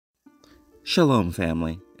Shalom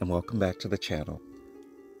family, and welcome back to the channel.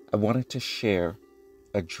 I wanted to share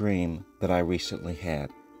a dream that I recently had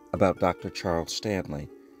about Dr. Charles Stanley,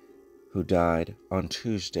 who died on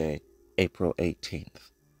Tuesday, April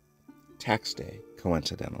 18th, tax day,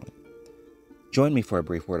 coincidentally. Join me for a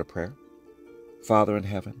brief word of prayer. Father in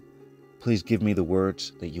heaven, please give me the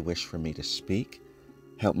words that you wish for me to speak.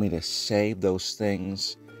 Help me to say those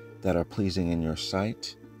things that are pleasing in your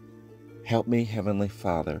sight. Help me, Heavenly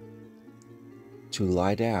Father, to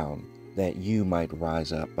lie down that you might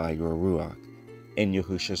rise up by your Ruach. In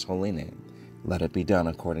Yahusha's holy name, let it be done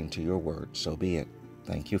according to your word. So be it.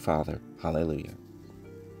 Thank you, Father. Hallelujah.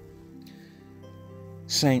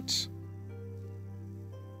 Saints,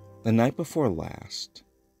 the night before last,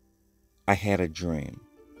 I had a dream.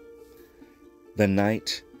 The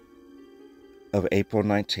night of April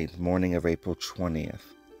 19th, morning of April 20th,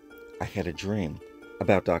 I had a dream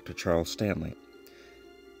about Dr. Charles Stanley.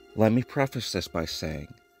 Let me preface this by saying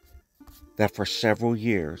that for several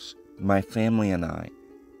years, my family and I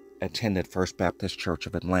attended First Baptist Church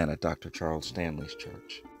of Atlanta, Dr. Charles Stanley's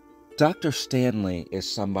church. Dr. Stanley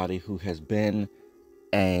is somebody who has been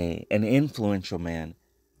an influential man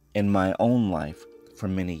in my own life for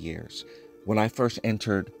many years. When I first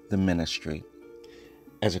entered the ministry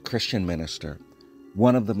as a Christian minister,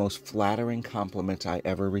 one of the most flattering compliments I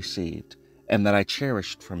ever received, and that I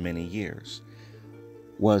cherished for many years,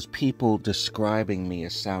 was people describing me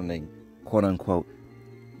as sounding, quote unquote,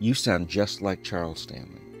 "You sound just like Charles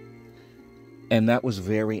Stanley." And that was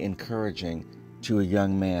very encouraging to a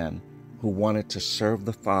young man who wanted to serve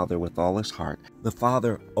the Father with all his heart. The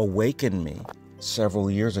Father awakened me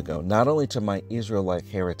several years ago, not only to my Israelite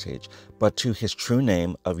heritage, but to his true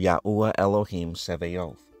name of Yahuwah Elohim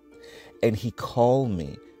Sevaoth. And he called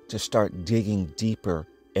me to start digging deeper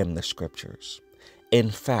in the scriptures.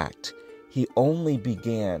 In fact, he only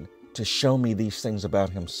began to show me these things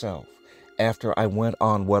about himself after I went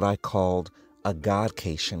on what I called a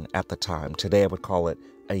Godcation at the time. Today I would call it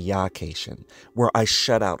a Yahcation, where I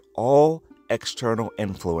shut out all external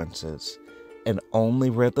influences and only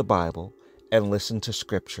read the Bible and listened to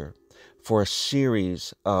Scripture for a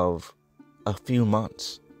series of a few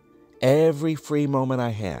months. Every free moment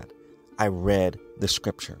I had, I read the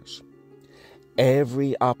Scriptures.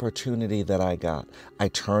 Every opportunity that I got, I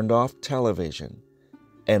turned off television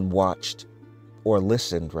and watched, or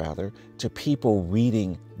listened rather, to people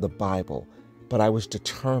reading the Bible. But I was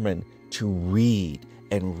determined to read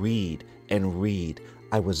and read and read.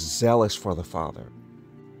 I was zealous for the Father.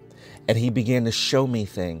 And he began to show me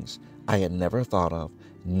things I had never thought of,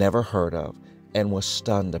 never heard of, and was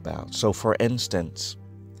stunned about. So for instance,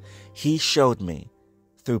 he showed me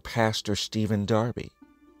through Pastor Stephen Darby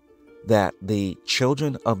that the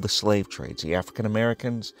children of the slave trades, the African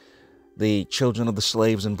Americans, the children of the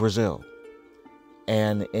slaves in Brazil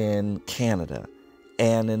and in Canada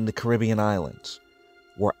and in the Caribbean islands,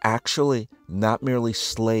 were actually not merely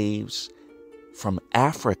slaves from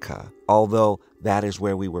Africa, although that is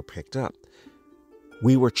where we were picked up.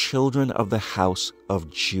 We were children of the house of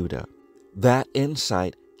Judah. That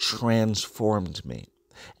insight transformed me,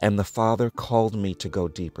 and the Father called me to go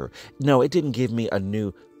deeper. No, it didn't give me a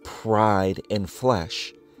new pride in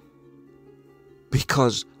flesh,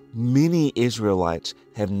 because many Israelites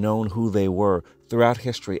have known who they were throughout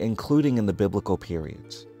history, including in the biblical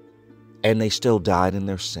periods, and they still died in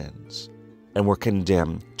their sins and were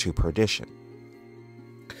condemned to perdition.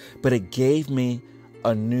 But it gave me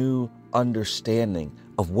a new understanding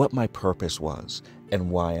of what my purpose was and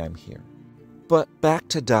why I'm here. But back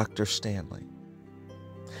to Dr. Stanley.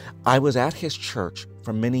 I was at his church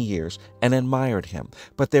for many years and admired him,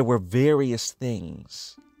 but there were various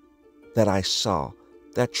things that I saw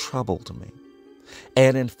that troubled me.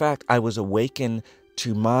 And in fact, I was awakened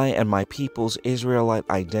to my and my people's Israelite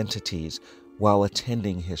identities while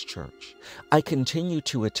attending his church. I continued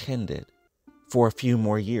to attend it for a few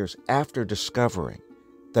more years after discovering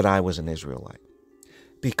that I was an Israelite,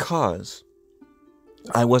 because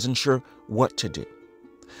I wasn't sure what to do.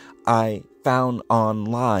 I found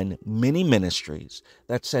online many ministries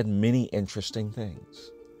that said many interesting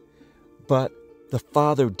things, but the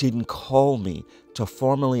Father didn't call me to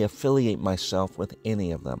formally affiliate myself with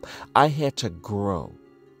any of them. I had to grow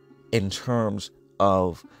in terms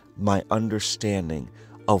of my understanding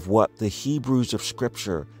of what the Hebrews of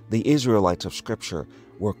Scripture, the Israelites of Scripture,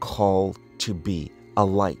 were called to be. A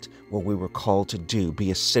light, what we were called to do,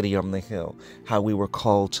 be a city on the hill, how we were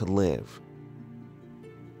called to live.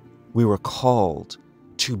 We were called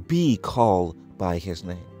to be called by his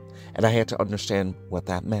name. And I had to understand what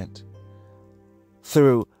that meant.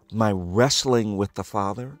 Through my wrestling with the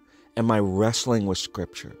Father and my wrestling with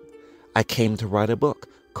Scripture, I came to write a book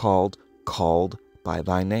called Called by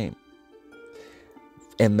Thy Name.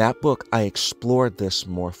 In that book, I explored this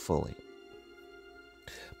more fully.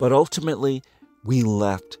 But ultimately, we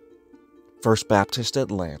left First Baptist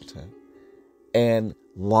Atlanta and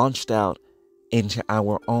launched out into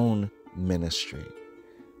our own ministry,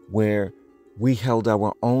 where we held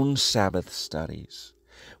our own Sabbath studies.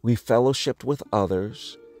 We fellowshiped with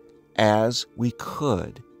others as we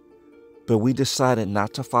could, but we decided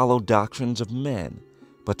not to follow doctrines of men,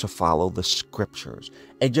 but to follow the scriptures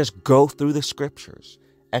and just go through the scriptures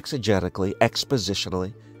exegetically,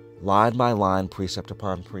 expositionally, line by line, precept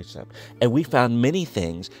upon precept. And we found many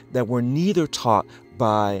things that were neither taught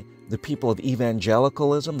by the people of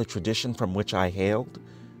evangelicalism, the tradition from which I hailed,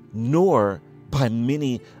 nor by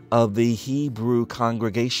many of the Hebrew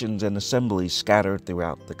congregations and assemblies scattered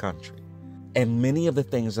throughout the country. And many of the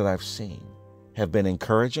things that I've seen have been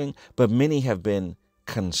encouraging, but many have been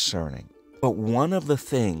concerning. But one of the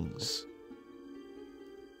things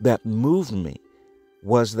that moved me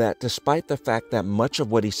was that despite the fact that much of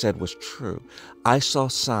what he said was true, I saw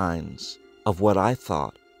signs of what I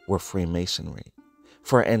thought were Freemasonry.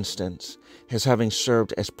 For instance, his having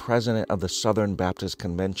served as president of the Southern Baptist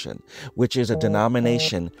Convention, which is a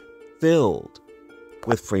denomination filled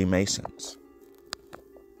with Freemasons.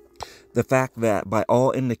 The fact that, by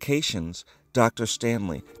all indications, Dr.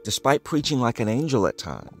 Stanley, despite preaching like an angel at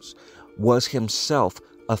times, was himself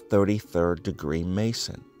a 33rd degree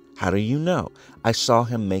Mason. How do you know? I saw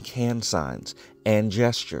him make hand signs and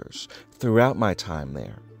gestures throughout my time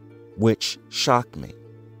there, which shocked me.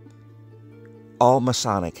 All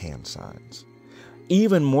Masonic hand signs.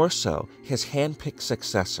 Even more so, his handpicked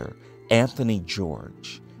successor, Anthony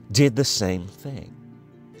George, did the same thing.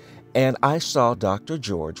 And I saw Dr.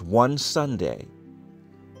 George one Sunday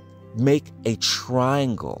make a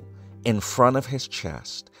triangle in front of his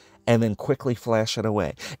chest and then quickly flash it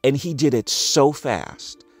away. And he did it so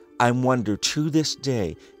fast, I wonder to this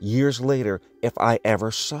day, years later, if I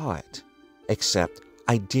ever saw it. Except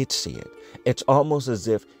I did see it. It's almost as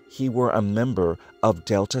if he were a member of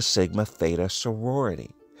Delta Sigma Theta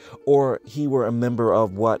sorority, or he were a member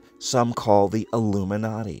of what some call the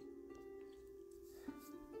Illuminati.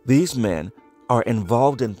 These men are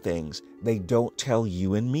involved in things they don't tell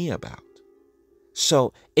you and me about.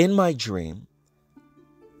 So in my dream,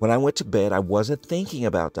 when I went to bed, I wasn't thinking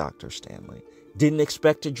about Dr. Stanley. Didn't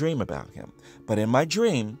expect to dream about him. But in my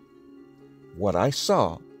dream, what I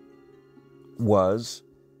saw was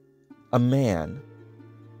a man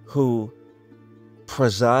who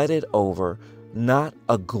presided over not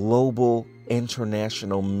a global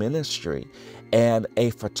international ministry and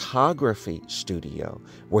a photography studio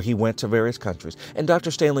where he went to various countries. And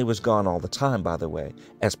Dr. Stanley was gone all the time, by the way,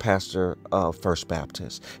 as pastor of First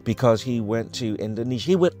Baptist, because he went to Indonesia.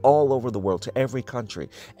 He went all over the world, to every country,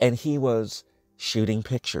 and he was shooting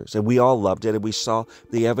pictures. And we all loved it, and we saw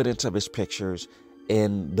the evidence of his pictures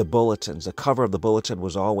in the bulletins. The cover of the bulletin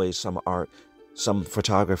was always some art, some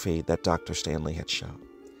photography that Dr. Stanley had shot.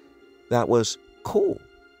 That was cool.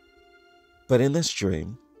 But in this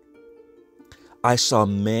dream, I saw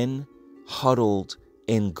men huddled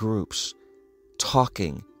in groups,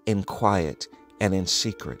 talking in quiet and in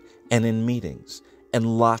secret and in meetings,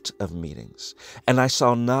 and lots of meetings. And I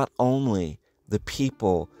saw not only the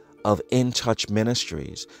people of In Touch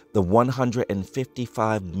Ministries, the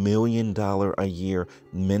 $155 million a year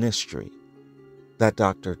ministry that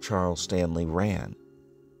Dr. Charles Stanley ran,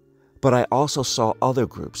 but I also saw other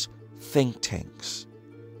groups, think tanks,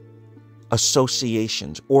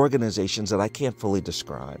 associations, organizations that I can't fully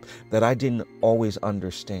describe, that I didn't always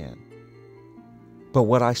understand. But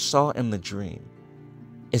what I saw in the dream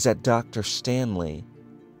is that Dr. Stanley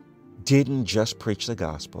didn't just preach the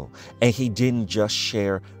gospel, and he didn't just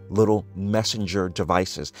share little messenger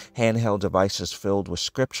devices, handheld devices filled with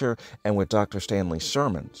scripture and with Dr. Stanley's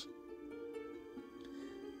sermons.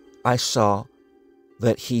 I saw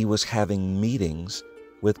that he was having meetings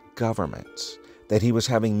with governments, that he was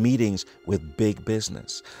having meetings with big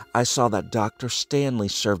business. I saw that Dr. Stanley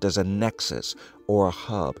served as a nexus or a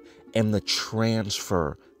hub in the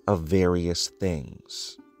transfer of various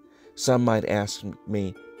things. Some might ask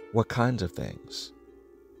me, what kinds of things?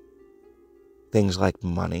 Things like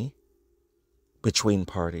money between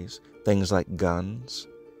parties, things like guns,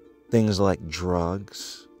 things like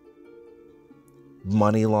drugs,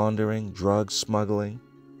 money laundering, drug smuggling,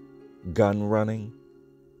 gun running.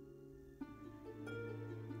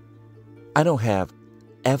 I don't have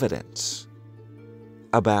evidence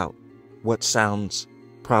about what sounds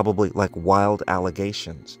probably like wild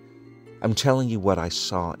allegations. I'm telling you what I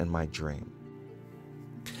saw in my dream.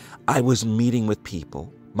 I was meeting with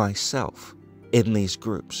people myself in these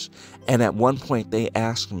groups. And at one point they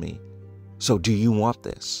asked me, so do you want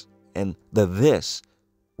this? And the this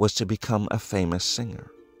was to become a famous singer.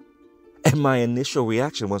 And my initial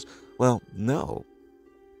reaction was, well, no.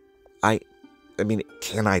 I mean,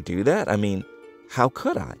 can I do that? I mean, how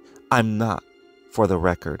could I? I'm not, for the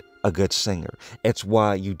record, a good singer. It's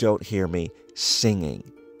why you don't hear me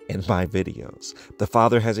singing in my videos. The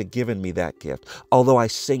Father hasn't given me that gift, although I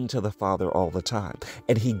sing to the Father all the time.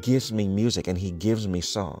 And He gives me music and He gives me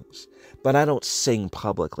songs. But I don't sing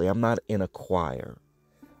publicly. I'm not in a choir.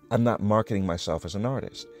 I'm not marketing myself as an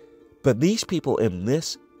artist. But these people in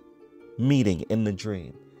this meeting in the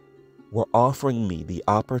dream were offering me the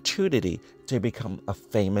opportunity to become a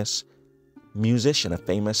famous musician, a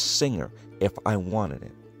famous singer, if I wanted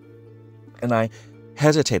it. And I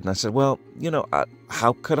hesitated and I said, well,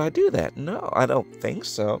 how could I do that? No, I don't think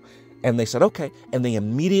so. And they said, okay. And they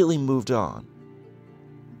immediately moved on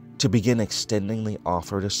to begin extending the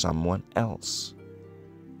offer to someone else.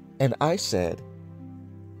 And I said,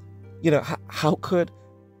 how could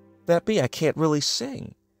that be? I can't really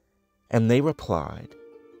sing. And they replied,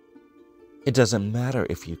 it doesn't matter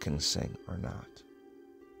if you can sing or not.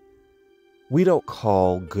 We don't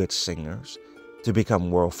call good singers to become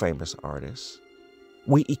world famous artists.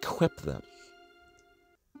 We equip them.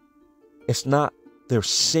 It's not their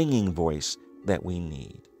singing voice that we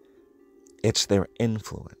need. It's their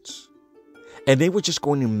influence. And they were just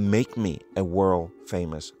going to make me a world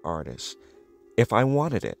famous artist if I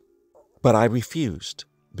wanted it. But I refused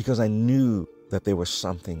because I knew that there was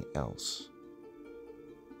something else.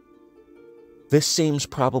 This seems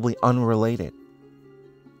probably unrelated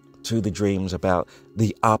to the dreams about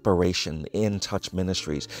the operation, the In Touch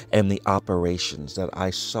Ministries, and the operations that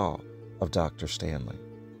I saw of Dr. Stanley.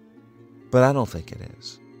 But I don't think it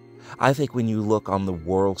is. I think when you look on the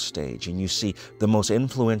world stage and you see the most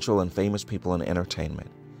influential and famous people in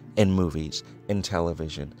entertainment, in movies, in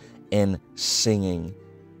television, in singing,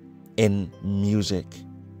 in music,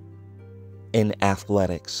 in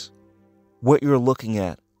athletics, what you're looking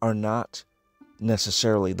at are not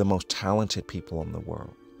necessarily the most talented people in the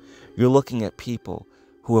world. You're looking at people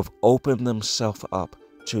who have opened themselves up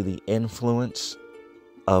to the influence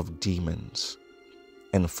of demons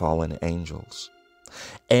and fallen angels.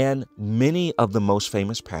 And many of the most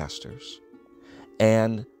famous pastors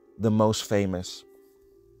and the most famous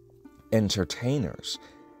entertainers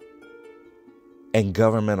and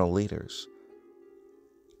governmental leaders,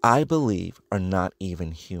 I believe, are not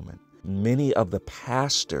even human. Many of the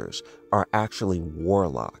pastors are actually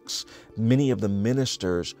warlocks. Many of the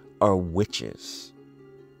ministers are witches.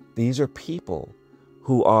 These are people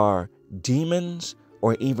who are demons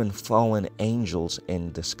or even fallen angels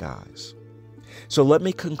in disguise. So let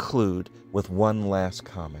me conclude with one last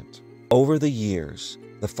comment. Over the years,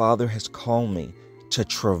 the Father has called me to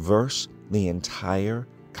traverse the entire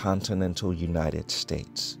continental United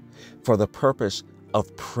States for the purpose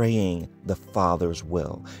of praying the Father's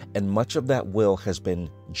will. And much of that will has been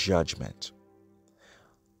judgment.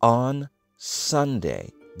 On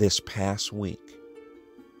Sunday this past week,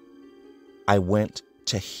 I went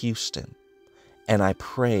to Houston and I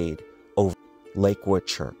prayed over Lakewood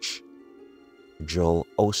Church, Joel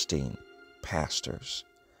Osteen pastors.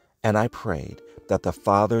 And I prayed that the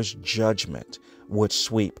Father's judgment would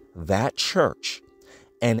sweep that church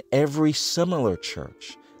and every similar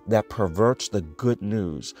church that perverts the good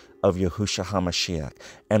news of Yahusha HaMashiach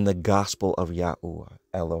and the gospel of Yahuwah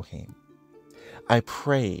Elohim. I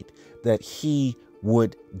prayed that He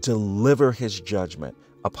would deliver His judgment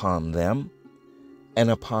upon them and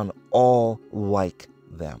upon all like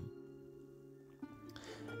them.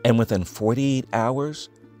 And within 48 hours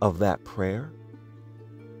of that prayer,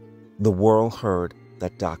 the world heard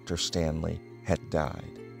that Dr. Stanley had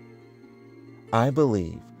died. I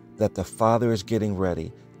believe that the Father is getting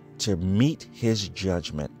ready to mete His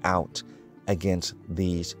judgment out against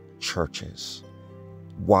these churches.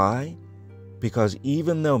 Why? Because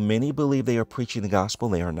even though many believe they are preaching the gospel,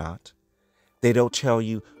 they are not. They don't tell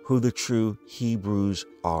you who the true Hebrews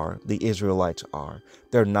are, the Israelites are.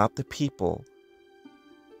 They're not the people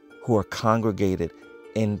who are congregated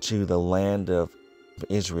into the land of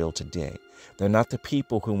Israel today. They're not the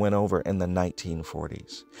people who went over in the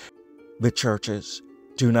 1940s. The churches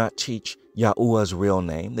do not teach Yahuwah's real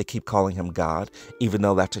name. They keep calling Him God, even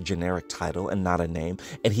though that's a generic title and not a name.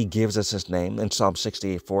 And He gives us His name in Psalm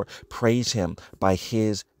 68:4. Praise Him by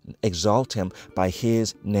His, exalt Him by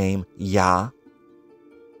His name, Yah.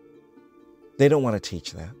 They don't want to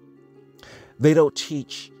teach that. They don't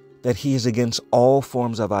teach that He is against all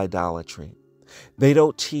forms of idolatry. They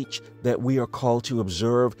don't teach that we are called to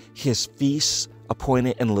observe his feasts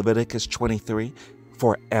appointed in Leviticus 23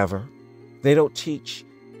 forever. They don't teach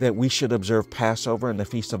that we should observe Passover and the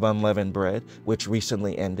Feast of Unleavened Bread, which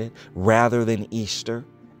recently ended, rather than Easter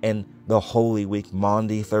and the Holy Week,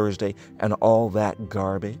 Maundy, Thursday, and all that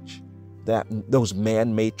garbage, those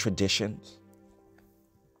man-made traditions.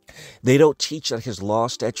 They don't teach that his law,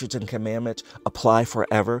 statutes, and commandments apply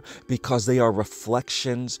forever because they are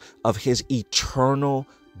reflections of his eternal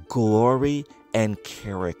glory and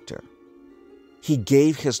character. He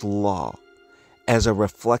gave his law as a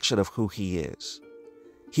reflection of who he is.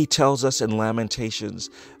 He tells us in Lamentations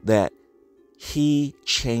that he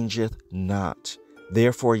changeth not.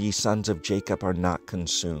 Therefore, ye sons of Jacob are not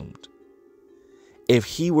consumed. If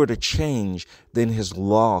he were to change, then his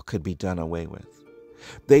law could be done away with.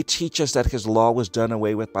 They teach us that his law was done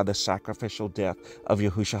away with by the sacrificial death of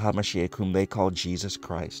Yahusha HaMashiach, whom they call Jesus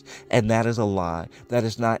Christ. And that is a lie. That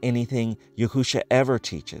is not anything Yahusha ever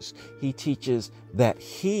teaches. He teaches that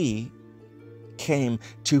he came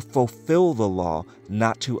to fulfill the law,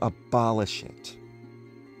 not to abolish it.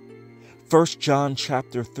 1 John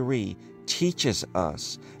chapter 3 teaches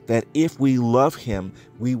us that if we love him,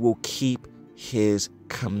 we will keep his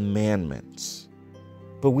commandments.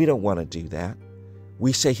 But we don't want to do that.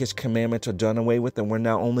 We say his commandments are done away with and we're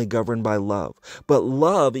now only governed by love. But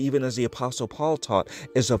love, even as the Apostle Paul taught,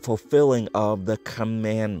 is a fulfilling of the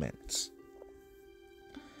commandments.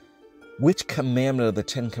 Which commandment of the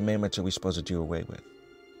 10 commandments are we supposed to do away with?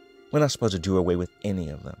 We're not supposed to do away with any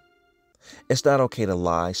of them. It's not okay to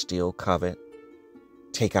lie, steal, covet,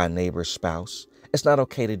 take our neighbor's spouse. It's not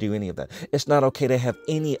okay to do any of that. It's not okay to have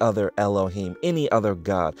any other Elohim, any other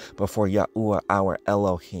God before Yahuwah, our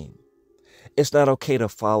Elohim. It's not okay to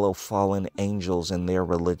follow fallen angels in their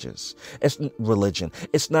religion.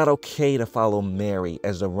 It's not okay to follow Mary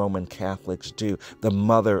as the Roman Catholics do, the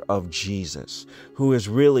mother of Jesus, who is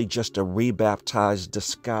really just a rebaptized,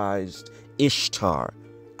 disguised Ishtar,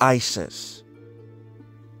 Isis,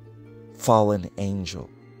 fallen angel.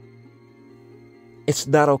 It's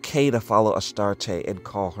not okay to follow Astarte and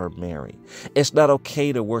call her Mary. It's not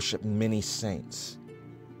okay to worship many saints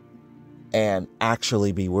and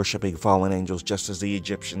actually be worshiping fallen angels just as the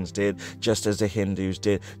Egyptians did, just as the Hindus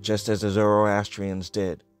did, just as the Zoroastrians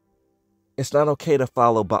did. It's not okay to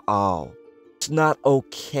follow Baal. It's not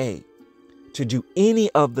okay to do any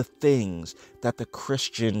of the things that the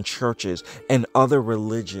Christian churches and other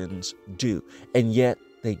religions do, and yet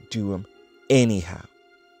they do them anyhow.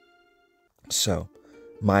 So,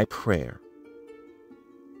 my prayer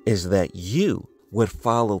is that you would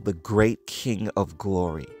follow the great King of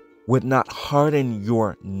glory, would not harden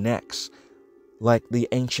your necks like the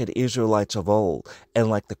ancient Israelites of old and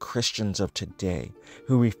like the Christians of today,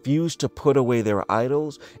 who refuse to put away their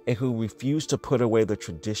idols and who refuse to put away the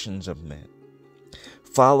traditions of men.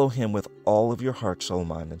 Follow him with all of your heart, soul,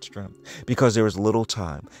 mind, and strength, because there is little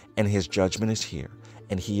time and his judgment is here,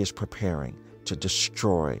 and he is preparing to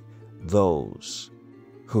destroy those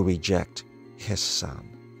who reject his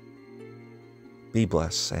son. Be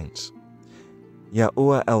blessed, saints.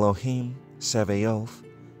 Yahuwah Elohim Sevaoth,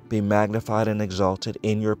 be magnified and exalted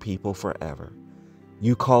in your people forever.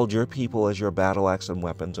 You called your people as your battle axe and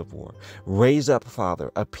weapons of war. Raise up,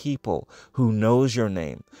 Father, a people who knows your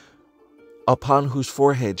name, upon whose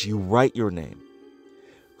foreheads you write your name,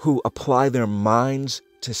 who apply their minds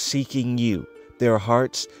to seeking you, their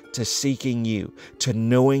hearts to seeking you, to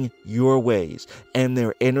knowing your ways, and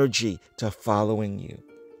their energy to following you.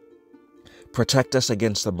 Protect us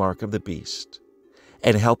against the mark of the beast,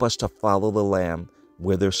 and help us to follow the Lamb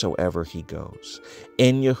whithersoever he goes.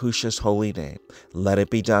 In Yahusha's holy name, let it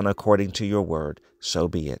be done according to your word. So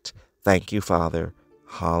be it. Thank you, Father.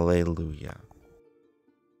 Hallelujah.